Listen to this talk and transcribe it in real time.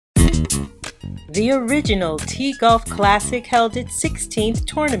The original T-Golf Classic held its 16th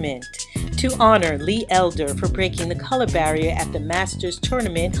tournament to honor Lee Elder for breaking the color barrier at the Masters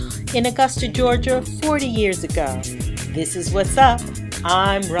tournament in Augusta, Georgia 40 years ago. This is what's up.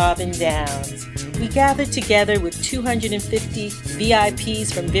 I'm Robin Downs. We gathered together with 250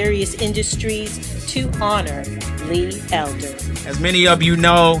 VIPs from various industries to honor Lee Elder. As many of you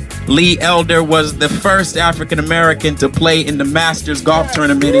know, Lee Elder was the first African American to play in the Masters golf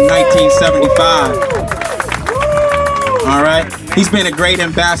tournament in 1975. All right, he's been a great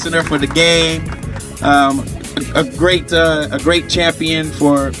ambassador for the game, a great champion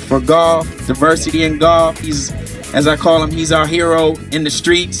for golf, diversity in golf. He's, as I call him, he's our hero in the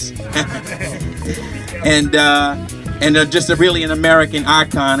streets, and just really an American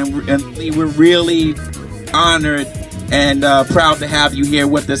icon. And Lee, we're really honored and proud to have you here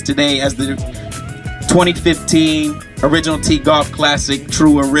with us today as the 2015 Original T-Golf Classic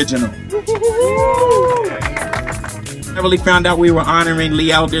True Original. Beverly found out we were honoring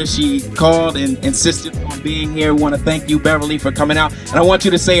Lee Elder. She called and insisted on being here. We want to thank you, Beverly, for coming out. And I want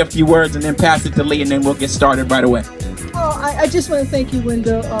you to say a few words and then pass it to Lee, and then we'll get started right away. Oh, I just want to thank you,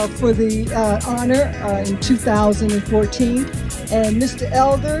 Wendell, for the honor in 2014. And Mr.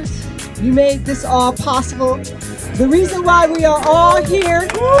 Elders, you made this all possible. The reason why we are all here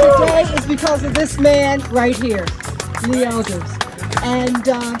today is because of this man right here, Lee Elders. And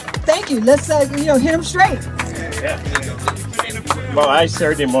thank you. Let's hit him straight. Well, I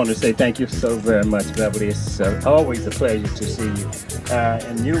certainly want to say thank you so very much, Beverly. It's always a pleasure to see you.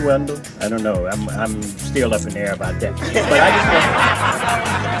 And you, Wendell, I don't know. I'm still up in the air about that. But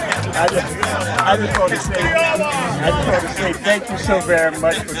I just want to say thank you so very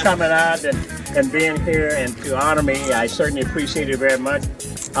much for coming out and being here and to honor me. I certainly appreciate it very much.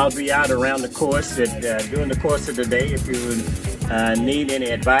 I'll be out around the course during the course of the day. If you need any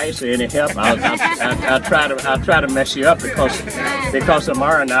advice or any help, I'll try to mess you up because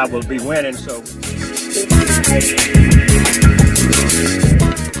tomorrow and I will be winning. So.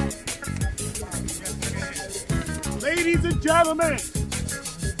 Ladies and gentlemen,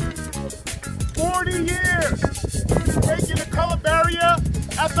 40 years breaking the color barrier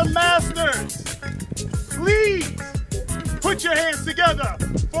at the Masters. Please put your hands together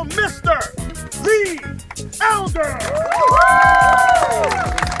for Mr. Lee Elder.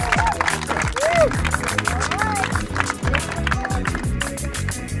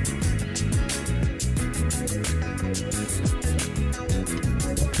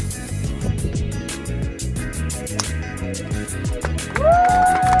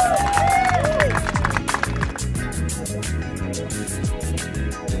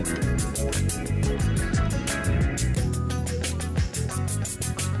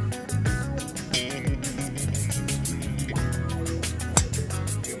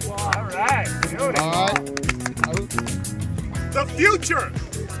 The future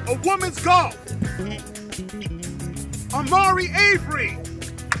of women's golf. Amari Avery,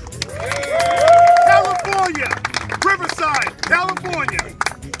 California, Riverside, California.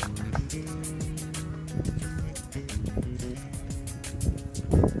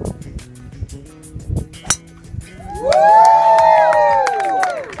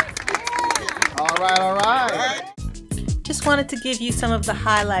 All right. Just wanted to give you some of the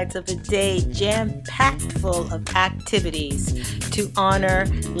highlights of a day jam-packed full of activities to honor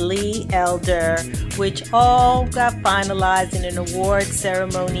Lee Elder, which all got finalized in an award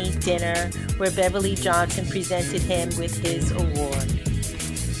ceremony dinner where Beverly Johnson presented him with his award.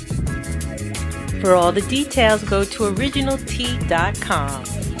 For all the details, go to originalt.com.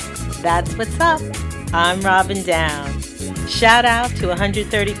 That's what's up. I'm Robin Downs. Shout out to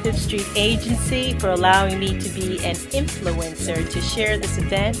 135th Street Agency for allowing me to be an influencer to share this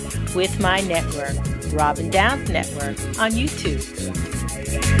event with my network, Robin Downs Network, on YouTube.